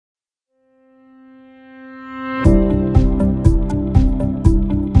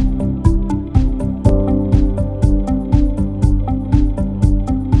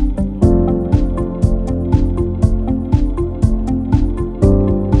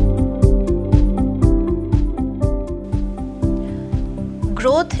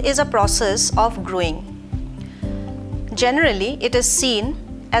growth is a process of growing. Generally, it is seen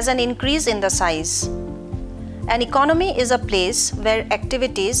as an increase in the size. An economy is a place where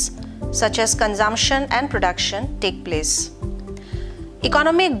activities such as consumption and production take place.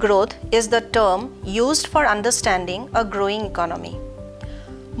 Economic growth is the term used for understanding a growing economy.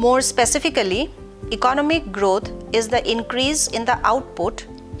 More specifically, economic growth is the increase in the output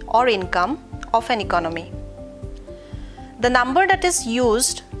or income of an economy. The number that is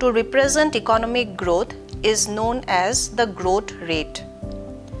used to represent economic growth is known as the growth rate.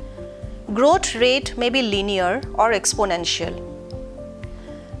 Growth rate may be linear or exponential.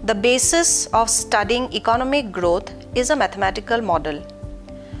 The basis of studying economic growth is a mathematical model.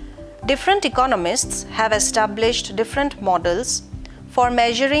 Different economists have established different models for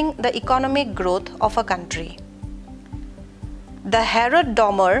measuring the economic growth of a country. The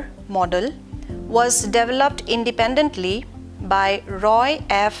Harrod-Domar model was developed independently by Roy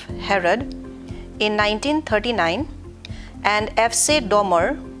F. Harrod in 1939 and F. C. Domar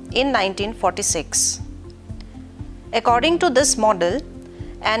in 1946. According to this model,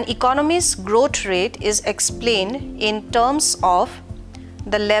 an economy's growth rate is explained in terms of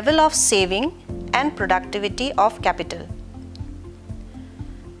the level of saving and productivity of capital.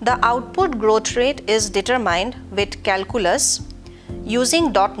 The output growth rate is determined with calculus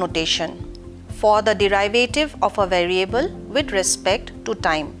using dot notation for the derivative of a variable with respect to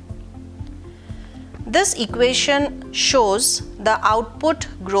time. This equation shows the output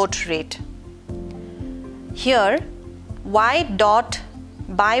growth rate. Here, y dot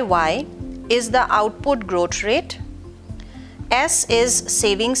by y is the output growth rate, S is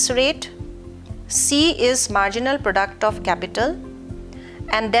savings rate, C is marginal product of capital,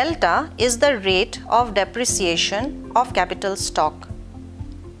 and delta is the rate of depreciation of capital stock.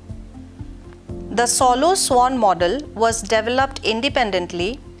 The Solow-Swan model was developed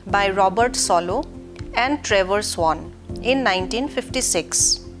independently by Robert Solow and Trevor Swan in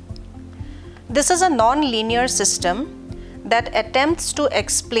 1956. This is a non-linear system that attempts to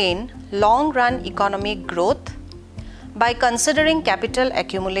explain long-run economic growth by considering capital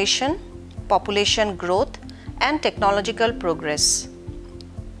accumulation, population growth, and technological progress.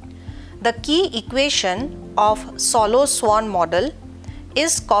 The key equation of Solow-Swan model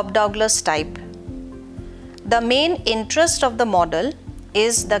is Cobb-Douglas type. The main interest of the model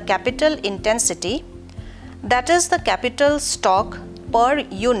is the capital intensity, that is the capital stock per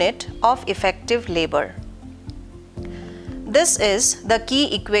unit of effective labor. This is the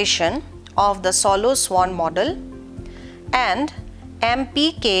key equation of the Solow-Swan model, and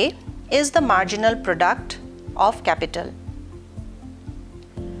MPK is the marginal product of capital.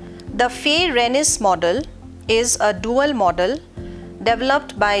 The Fay-Rennis model is a dual model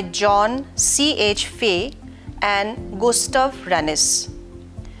developed by John C. H. Fay and Gustav Rennis.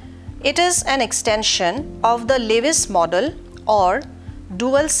 It is an extension of the Lewis model or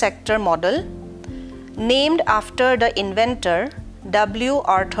dual sector model named after the inventor W.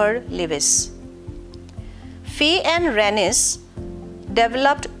 Arthur Lewis. Fay and Rennis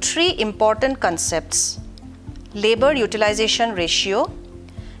developed three important concepts: labor utilization ratio,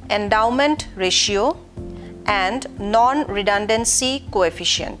 endowment ratio, and non-redundancy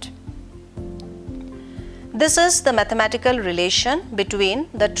coefficient. This is the mathematical relation between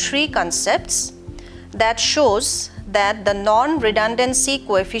the three concepts that shows that the non-redundancy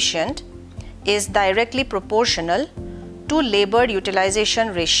coefficient is directly proportional to labor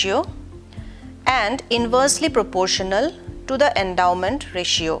utilization ratio and inversely proportional to the endowment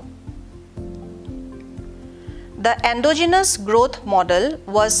ratio. The endogenous growth model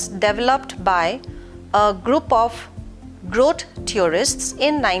was developed by a group of growth theorists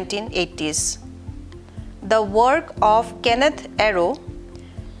in 1980s. The work of Kenneth Arrow,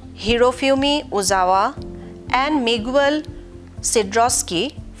 Hirofumi Ozawa, and Miguel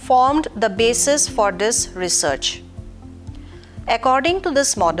Sidrowski formed the basis for this research. According to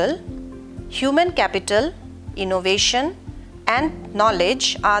this model, human capital, innovation, and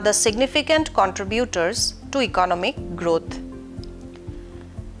knowledge are the significant contributors to economic growth.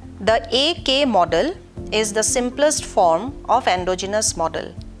 The AK model is the simplest form of endogenous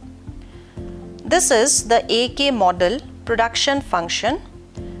model. This is the AK model production function,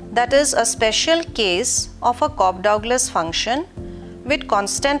 that is a special case of a Cobb-Douglas function with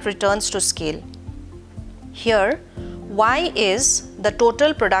constant returns to scale. Here, Y is the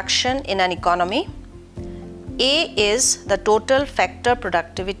total production in an economy, A is the total factor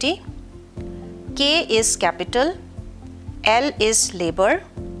productivity, K is capital, L is labor,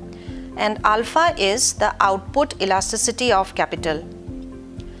 and alpha is the output elasticity of capital.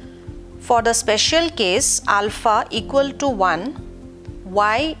 For the special case alpha equal to 1,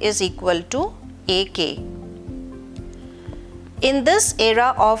 y is equal to AK. In this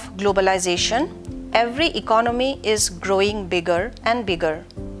era of globalization, every economy is growing bigger and bigger.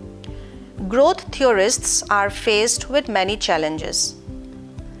 Growth theorists are faced with many challenges.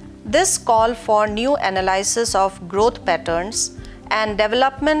 This call for new analysis of growth patterns and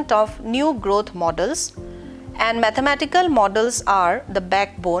development of new growth models, and mathematical models are the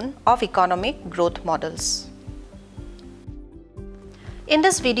backbone of economic growth models. In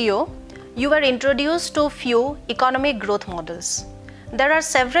this video, you were introduced to few economic growth models. There are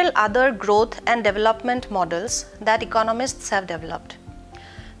several other growth and development models that economists have developed.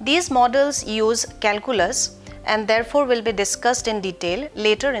 These models use calculus and therefore will be discussed in detail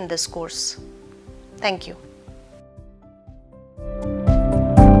later in this course. Thank you.